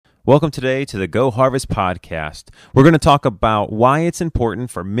Welcome today to the Go Harvest podcast. We're going to talk about why it's important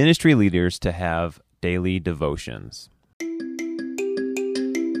for ministry leaders to have daily devotions.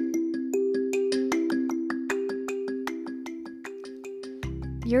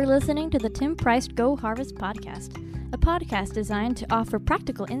 You're listening to the Tim Price Go Harvest podcast, a podcast designed to offer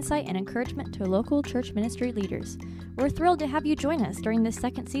practical insight and encouragement to local church ministry leaders. We're thrilled to have you join us during this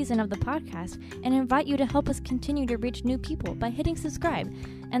second season of the podcast and invite you to help us continue to reach new people by hitting subscribe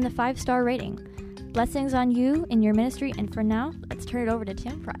and the 5-star rating. Blessings on you in your ministry, and for now, let's turn it over to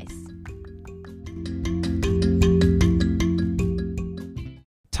Tim Price.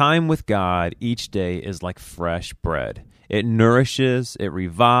 Time with God each day is like fresh bread. It nourishes, it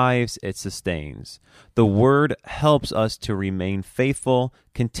revives, it sustains. The Word helps us to remain faithful,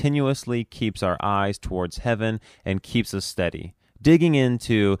 continuously keeps our eyes towards heaven, and keeps us steady. Digging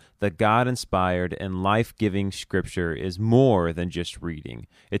into the God-inspired and life-giving Scripture is more than just reading.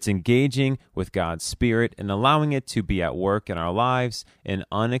 It's engaging with God's Spirit and allowing it to be at work in our lives in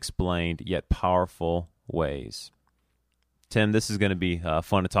unexplained yet powerful ways. Tim, this is going to be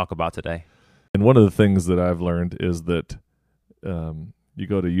fun to talk about today. And one of the things that I've learned is that you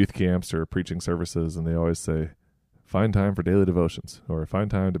go to youth camps or preaching services, and they always say, find time for daily devotions or find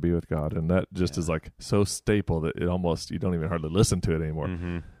time to be with God. And that just is like so staple that it almost, you don't even hardly listen to it anymore.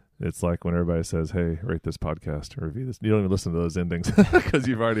 Mm-hmm. It's like when everybody says, hey, rate this podcast or review this. You don't even listen to those endings because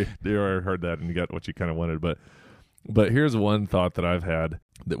you already heard that and you got what you kind of wanted. But here's one thought that I've had,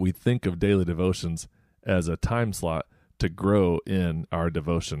 that we think of daily devotions as a time slot to grow in our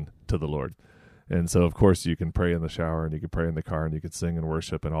devotion to the Lord. And so, of course, you can pray in the shower and you can pray in the car and you can sing and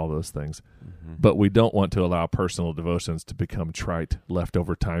worship and all those things. Mm-hmm. But we don't want to allow personal devotions to become trite,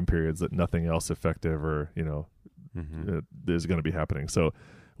 leftover time periods that nothing else effective or, is going to be happening. So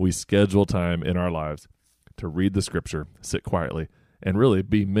we schedule time in our lives to read the Scripture, sit quietly, and really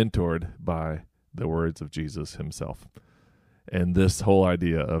be mentored by the words of Jesus himself. And this whole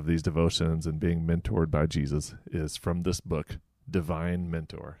idea of these devotions and being mentored by Jesus is from this book, Divine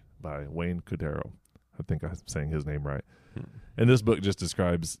Mentor, by Wayne Cordeiro. I think I'm saying his name right. And this book just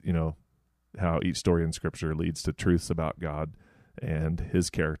describes, how each story in Scripture leads to truths about God and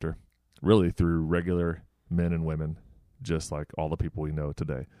his character, really through regular men and women, just like all the people we know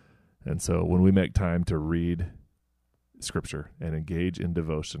today. And so when we make time to read Scripture and engage in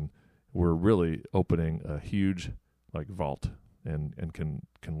devotion, we're really opening a huge vault and can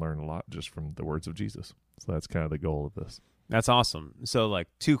learn a lot just from the words of Jesus. So that's kind of the goal of this. That's awesome. So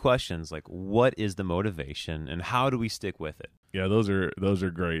two questions, what is the motivation and how do we stick with it? Yeah, those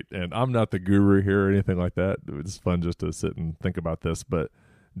are great. And I'm not the guru here or anything like that. It's fun just to sit and think about this, but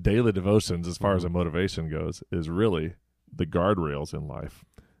daily devotions, as far as a motivation goes, is really the guardrails in life.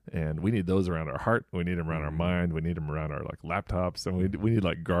 And we need those around our heart. We need them around our mind. We need them around our laptops. And we need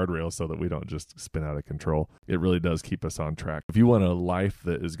guardrails so that we don't just spin out of control. It really does keep us on track. If you want a life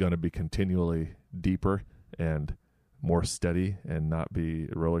that is going to be continually deeper and more steady and not be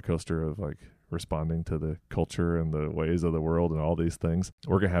a roller coaster of responding to the culture and the ways of the world and all these things,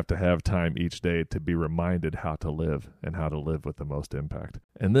 we're going to have time each day to be reminded how to live and how to live with the most impact.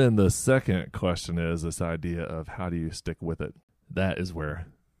 And then the second question is this idea of how do you stick with it? That is where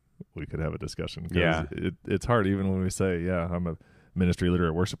we could have a discussion. Yeah. It's hard even when we say, I'm a ministry leader,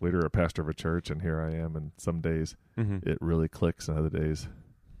 a worship leader, a pastor of a church, and here I am. And some days it really clicks and other days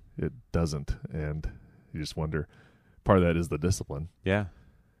it doesn't. And you just wonder, part of that is the discipline. Yeah.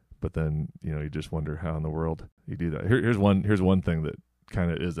 But then, you just wonder how in the world you do that. Here's one thing that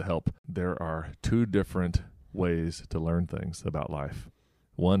kind of is a help. There are two different ways to learn things about life.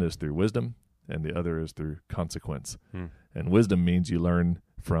 One is through wisdom and the other is through consequence. And wisdom means you learn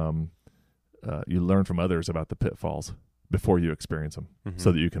from others about the pitfalls before you experience them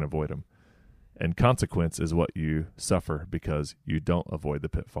so that you can avoid them. And consequence is what you suffer because you don't avoid the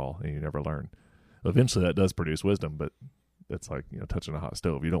pitfall and you never learn. Eventually that does produce wisdom, but it's like, touching a hot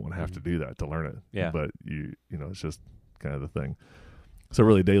stove. You don't want to have to do that to learn it. Yeah. But it's just kind of the thing. So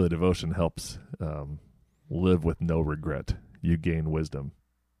really daily devotion helps live with no regret. You gain wisdom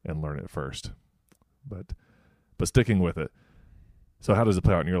and learn it first. But sticking with it. So how does it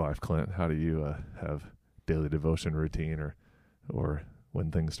play out in your life, Clint? How do you have daily devotion routine or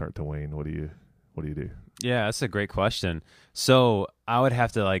when things start to wane, what do you do? Yeah, that's a great question. So I would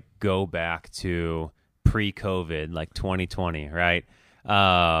have to go back to pre-COVID, 2020, right?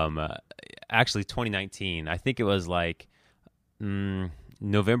 Actually 2019. I think it was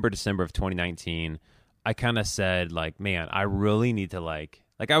November, December of 2019. I kind of said man, I really need to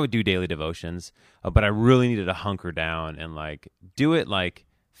I would do daily devotions, but I really needed to hunker down and do it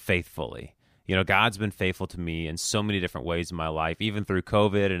faithfully. God's been faithful to me in so many different ways in my life, even through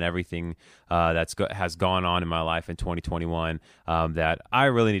COVID and everything has gone on in my life in 2021, that I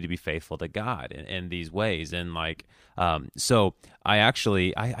really need to be faithful to God in these ways. And so I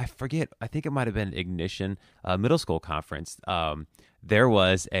forget, I think it might have been Ignition middle school conference. There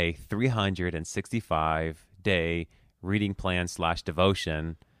was a 365-day reading plan /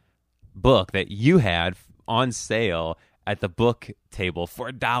 devotion book that you had on sale at the book table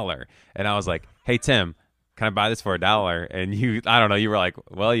for $1. And I was like, hey, Tim, can I buy this for $1? And you were like,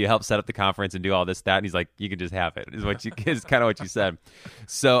 well, you helped set up the conference and do all this, that. And he's like, you can just have it, is kind of what you said.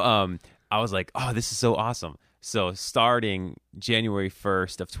 So I was like, oh, this is so awesome. So starting January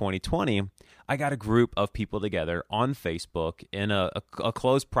 1st of 2020, I got a group of people together on Facebook in a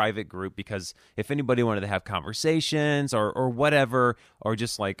closed private group, because if anybody wanted to have conversations or whatever, or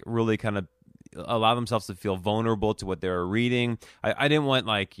just like really kind of allow themselves to feel vulnerable to what they were reading, I didn't want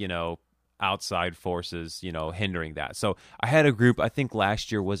outside forces, hindering that. So I had a group, I think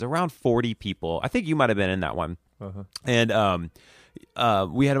last year was around 40 people. I think you might have been in that one. Uh-huh. And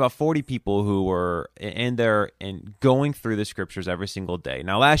we had about 40 people who were in there and going through the scriptures every single day.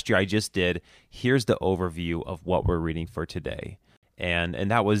 Now, last year I just did, here's the overview of what we're reading for today.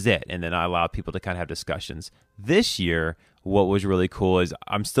 And that was it. And then I allowed people to kind of have discussions. This year, what was really cool is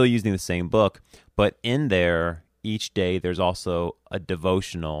I'm still using the same book, but in there each day there's also a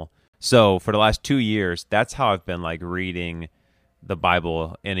devotional. So for the last 2 years, that's how I've been reading the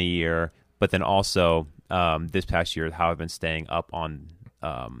Bible in a year. But then also this past year, how I've been staying up on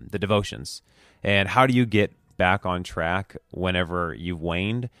the devotions. And how do you get back on track whenever you've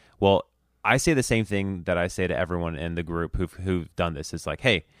waned? Well, I say the same thing that I say to everyone in the group who've done this. It's like,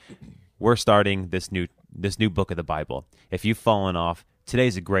 hey, we're starting this new book of the Bible. If you've fallen off,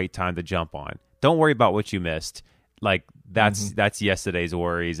 today's a great time to jump on. Don't worry about what you missed. That's yesterday's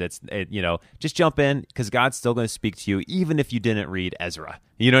worries. Just jump in, because God's still going to speak to you even if you didn't read Ezra.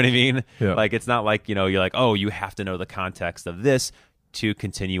 You know what I mean? Yeah. It's not like, you're like, oh, you have to know the context of this to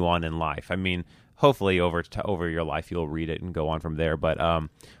continue on in life. I mean, hopefully over your life you'll read it and go on from there. But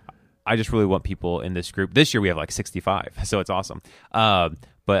I just really want people in this group. This year we have 65, so it's awesome.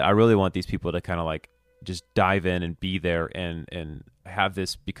 But I really want these people to kind of just dive in and be there and have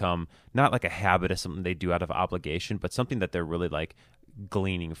this become not like a habit of something they do out of obligation, but something that they're really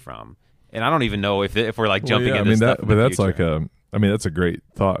gleaning from. And I don't even know if we're jumping into stuff. But that's that's a great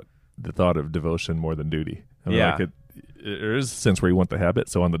thought. The thought of devotion more than duty. There is a sense where you want the habit.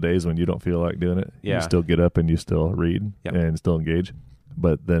 So on the days when you don't feel like doing it, you still get up and you still read and still engage.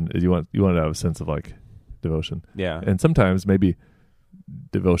 But then you want to have a sense of devotion. Yeah. And sometimes maybe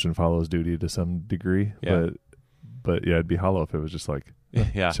devotion follows duty to some degree. Yeah. But yeah, it'd be hollow if it was just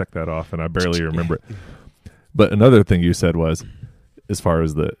check that off, and I barely remember it. But another thing you said was, as far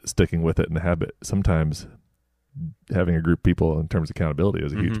as the sticking with it and the habit, sometimes having a group of people in terms of accountability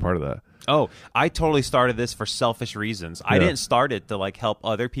is a huge part of that. Oh, I totally started this for selfish reasons. I didn't start it to help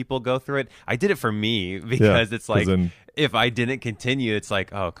other people go through it. I did it for me, because it's if I didn't continue, it's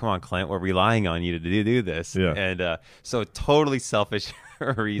oh, come on, Clint, we're relying on you to do this. Yeah. And so totally selfish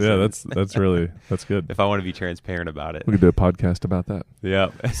reasons. Yeah, that's good. If I want to be transparent about it. We could do a podcast about that.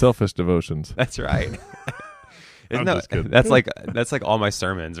 Yeah. Selfish devotions. That's right. Just kidding. That's like all my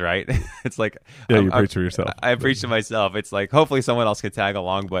sermons, right? It's you preach for yourself. I preach to myself. It's hopefully someone else can tag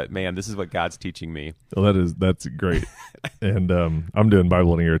along, but man, this is what God's teaching me. Well, that's great. And I'm doing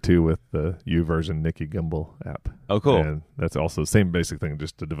Bible in a Year too with the YouVersion Nikki Gumbel app. Oh, cool. And that's also the same basic thing,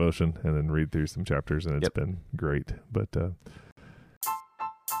 just a devotion and then read through some chapters, and it's been great. But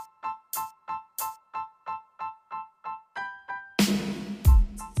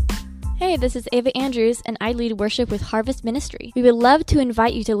Hey, this is Ava Andrews, and I lead worship with Harvest Ministry. We would love to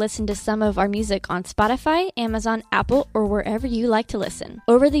invite you to listen to some of our music on Spotify, Amazon, Apple, or wherever you like to listen.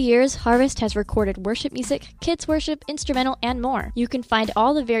 Over the years, Harvest has recorded worship music, kids worship, instrumental, and more. You can find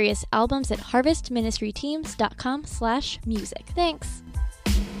all the various albums at harvestministryteams.com/music. Thanks.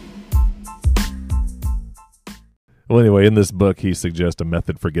 Well, anyway, in this book, he suggests a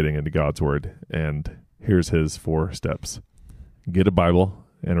method for getting into God's Word, and here's his 4 steps. Get a Bible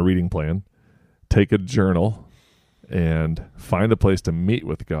and a reading plan, take a journal, and find a place to meet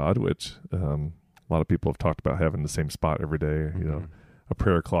with God, which a lot of people have talked about having the same spot every day, a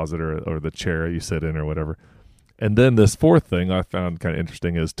prayer closet or the chair you sit in or whatever. And then this 4th thing I found kind of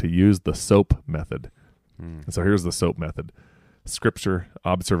interesting is to use the SOAP method. And so here's the SOAP method: scripture,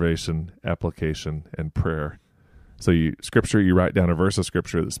 observation, application, and prayer. So scripture, you write down a verse of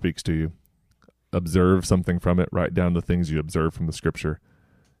scripture that speaks to you. Observe something from it, write down the things you observe from the scripture.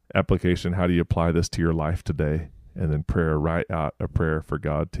 Application, how do you apply this to your life today? And then prayer, write out a prayer for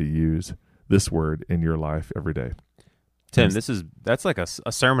God to use this word in your life every day. Tim, that's like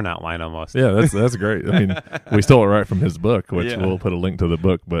a sermon outline almost. Yeah, that's great. I mean, we stole it right from his book, which we'll put a link to the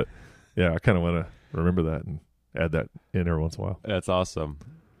book. But yeah, I kind of want to remember that and add that in every once in a while. That's awesome.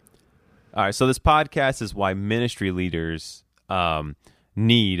 All right, so this podcast is why ministry leaders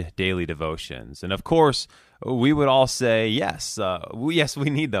need daily devotions, and of course, we would all say yes, we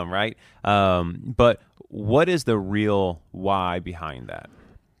need them, right? But what is the real why behind that?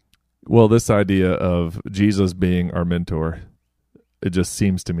 Well, this idea of Jesus being our mentor, it just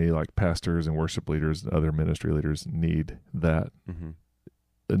seems to me like pastors and worship leaders and other ministry leaders need that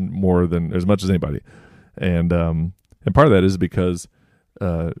and more than as much as anybody. And part of that is because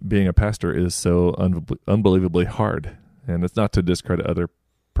being a pastor is so unbelievably hard. And it's not to discredit other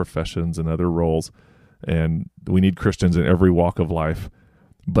professions and other roles. And we need Christians in every walk of life.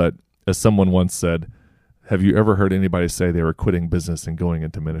 But as someone once said, have you ever heard anybody say they were quitting business and going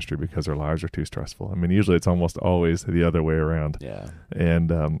into ministry because their lives are too stressful? I mean, usually it's almost always the other way around. Yeah.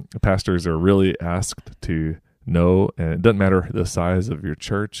 And pastors are really asked to know, and it doesn't matter the size of your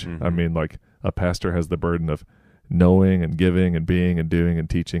church. I mean, like a pastor has the burden of knowing and giving and being and doing and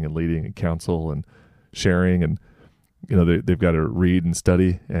teaching and leading and counsel and sharing. And, you know, they've got to read and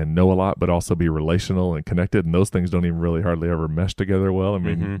study and know a lot, but also be relational and connected. And those things don't even really hardly ever mesh together well. I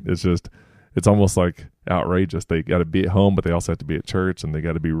mean, it's almost like outrageous. They got to be at home, but they also have to be at church, and they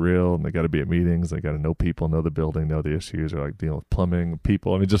got to be real, and they got to be at meetings. They got to know people, know the building, know the issues, or like dealing with plumbing,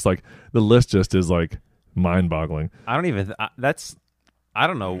 people. I mean, just like the list just is like mind-boggling. I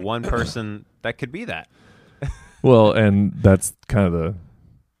don't know one person that could be that. Well, and that's kind of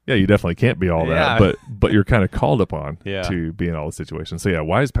you definitely can't be all that, but you're kind of called upon to be in all the situations. So yeah,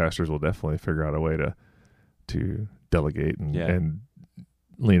 wise pastors will definitely figure out a way to delegate and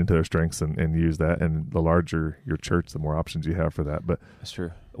lean into their strengths and use that. And the larger your church, the more options you have for that. But that's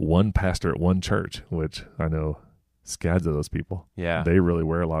true. One pastor at one church, which I know scads of those people. Yeah. They really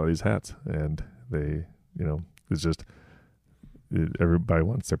wear a lot of these hats, and they, you know, it's just everybody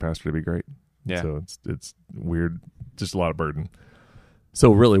wants their pastor to be great. Yeah. So it's weird, just a lot of burden.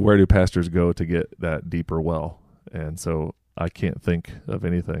 So really, where do pastors go to get that deeper well? And so I can't think of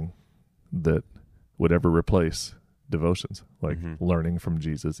anything that would ever replace devotions, like learning from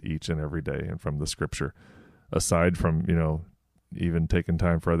Jesus each and every day and from the scripture, aside from, you know, even taking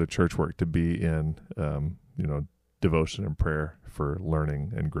time for other church work, to be in, you know, devotion and prayer for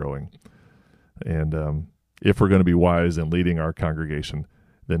learning and growing. And if we're going to be wise in leading our congregation,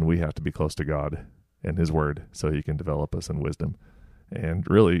 then we have to be close to God and his word so he can develop us in wisdom. And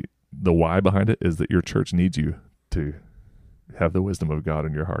really, the why behind it is that your church needs you to have the wisdom of God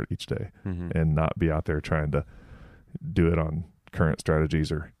in your heart each day and not be out there trying to do it on current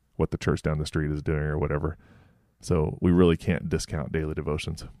strategies or what the church down the street is doing or whatever. So we really can't discount daily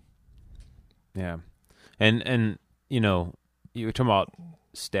devotions. Yeah. And you know, you were talking about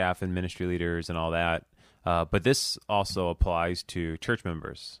staff and ministry leaders and all that, but this also applies to church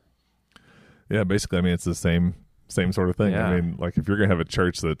members. Yeah, basically, I mean, it's the same sort of thing. Yeah. I mean, like if you're going to have a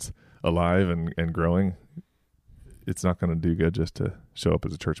church that's alive and growing, it's not going to do good just to show up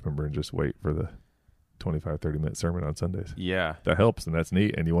as a church member and just wait for the 25, 30-minute sermon on Sundays. Yeah. That helps, and that's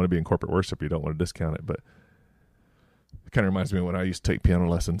neat, and you want to be in corporate worship. You don't want to discount it, but it kind of reminds me of when I used to take piano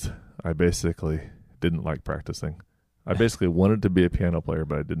lessons. I basically didn't like practicing. I basically wanted to be a piano player,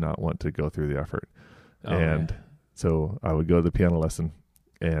 but I did not want to go through the effort. So I would go to the piano lesson,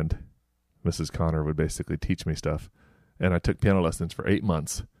 and Mrs. Connor would basically teach me stuff, and I took piano lessons for 8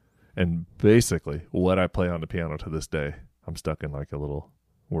 months, and basically what I play on the piano to this day, I'm stuck in like a little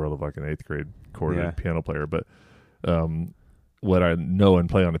world of like an 8th grade chorded piano player. But what I know and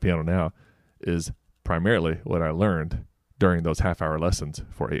play on the piano now is primarily what I learned during those half-hour lessons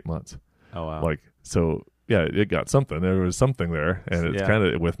for 8 months. Oh, wow. Like, so yeah, it got something. There was something there, and it's kind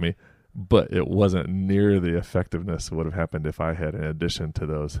of with me, but it wasn't near the effectiveness would have happened if I had, in addition to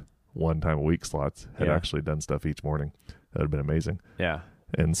those one-time a week slots, had actually done stuff each morning. That would have been amazing. Yeah.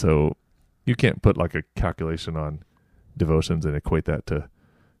 And so you can't put like a calculation on devotions and equate that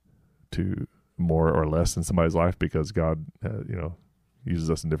to more or less in somebody's life, because God, you know, uses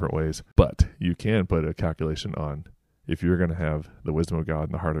us in different ways. But you can put a calculation on if you're going to have the wisdom of God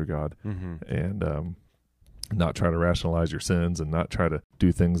and the heart of God, and not try to rationalize your sins and not try to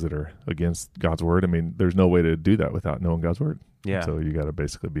do things that are against God's word. I mean, there's no way to do that without knowing God's word. Yeah. So you got to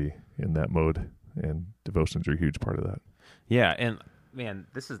basically be in that mode, and devotions are a huge part of that. Yeah. And man,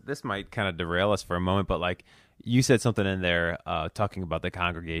 this might kind of derail us for a moment, but like you said something in there, talking about the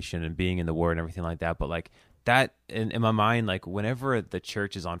congregation and being in the word and everything like that. But like that in my mind, like whenever the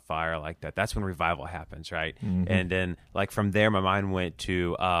church is on fire like that, that's when revival happens, right? And then like from there, my mind went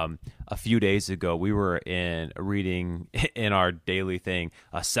to a few days ago, we were reading in our daily thing,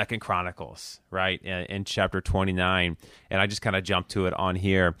 2 Chronicles, right, in chapter 29, and I just kind of jumped to it on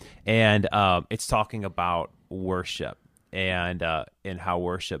here, and it's talking about worship. And how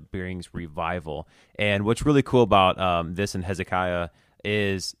worship brings revival. And what's really cool about this in Hezekiah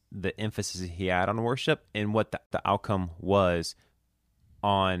is the emphasis he had on worship and what the outcome was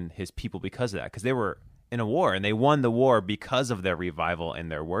on his people because of that. Because they were in a war, and they won the war because of their revival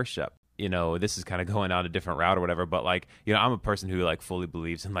and their worship. You know, this is kind of going on a different route or whatever, but like, you know, I'm a person who like fully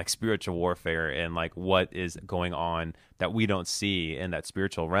believes in like spiritual warfare and like what is going on that we don't see in that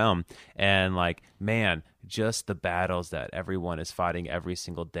spiritual realm. And like, man, just the battles that everyone is fighting every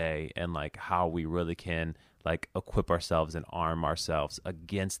single day, and like how we really can like equip ourselves and arm ourselves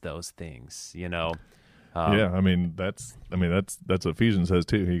against those things, you know? Yeah, I mean that's what Ephesians says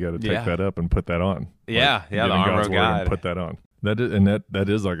too. You got to take that up and put that on. Yeah, like, the armor God's of word God. and put that on. That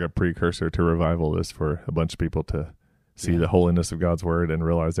is like a precursor to revival, is for a bunch of people to see the holiness of God's word and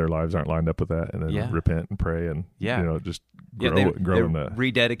realize their lives aren't lined up with that, and then repent and pray and you know, just grow in that.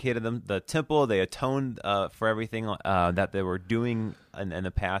 Rededicated the temple. They atoned for everything that they were doing in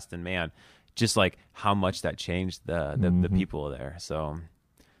the past, and man, just like how much that changed the people there. So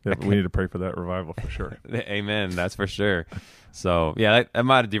yeah, we need to pray for that revival for sure. Amen. That's for sure. So yeah, that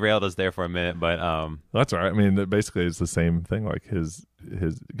might have derailed us there for a minute, but that's all right. I mean, basically it's the same thing. Like his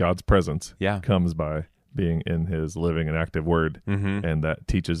God's presence comes by being in his living and active word, and that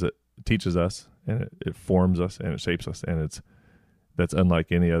teaches us, and it forms us, and it shapes us, and that's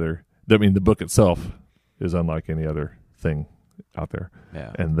unlike any other. I mean, the book itself is unlike any other thing out there.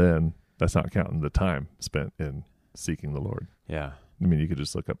 Yeah. And then that's not counting the time spent in seeking the Lord. Yeah. I mean, you could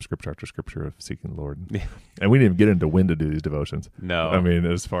just look up scripture after scripture of seeking the Lord. And we didn't even get into when to do these devotions. No. I mean,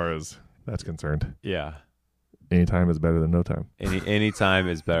 as far as that's concerned. Yeah. Any time is better than no time. Any time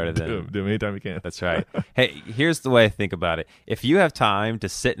is better than... Do them anytime you can. That's right. Hey, here's the way I think about it. If you have time to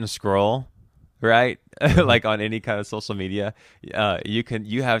sit and scroll, right, like on any kind of social media,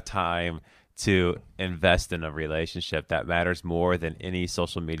 you have time to invest in a relationship that matters more than any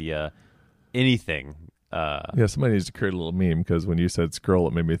social media, anything. Yeah, somebody needs to create a little meme, because when you said scroll,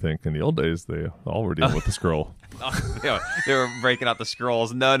 it made me think in the old days they all were dealing with the scroll. They were breaking out the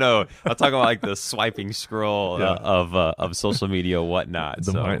scrolls. No, I'm talking about like the swiping scroll of social media, whatnot.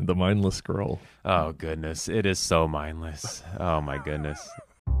 The mindless scroll. Oh goodness, it is so mindless. Oh my goodness.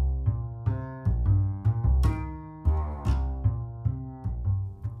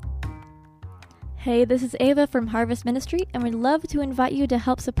 Hey, this is Ava from Harvest Ministry, and we'd love to invite you to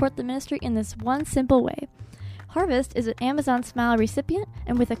help support the ministry in this one simple way. Harvest is an Amazon Smile recipient,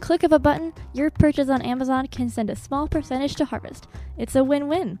 and with a click of a button, your purchase on Amazon can send a small percentage to Harvest. It's a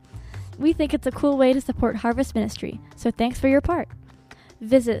win-win. We think it's a cool way to support Harvest Ministry, so thanks for your part.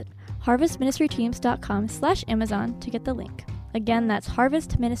 Visit harvestministryteams.com/Amazon to get the link. Again, that's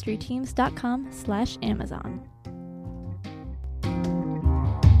harvestministryteams.com/Amazon.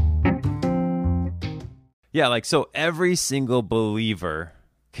 Yeah, like, so every single believer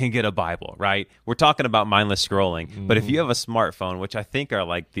can get a Bible, right? We're talking about mindless scrolling, but if you have a smartphone, which I think are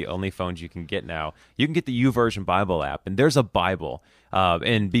like the only phones you can get now, you can get the YouVersion Bible app, and there's a Bible.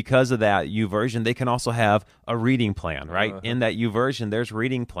 And because of that YouVersion, they can also have a reading plan, right? In that YouVersion, there's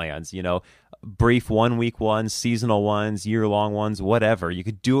reading plans, you know, brief 1 week ones, seasonal ones, year-long ones, whatever. You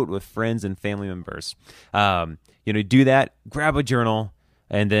could do it with friends and family members. Do that, grab a journal,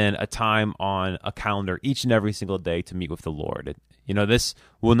 and then a time on a calendar each and every single day to meet with the Lord. This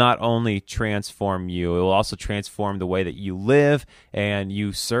will not only transform you, it will also transform the way that you live and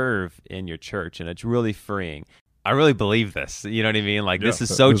you serve in your church, and it's really freeing. I really believe this. You know what I mean? Like, this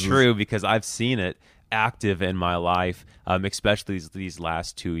is so true because I've seen it active in my life, especially these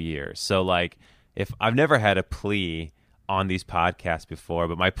last 2 years. So, like, if I've never had a plea on these podcasts before,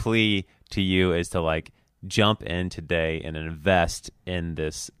 but my plea to you is to, like, jump in today and invest in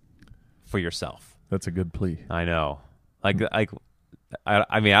this for yourself. That's a good plea. I know. I mean,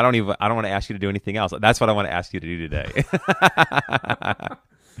 I don't want to ask you to do anything else. That's what I want to ask you to do today.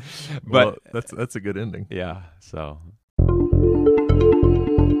 But that's a good ending. Yeah. So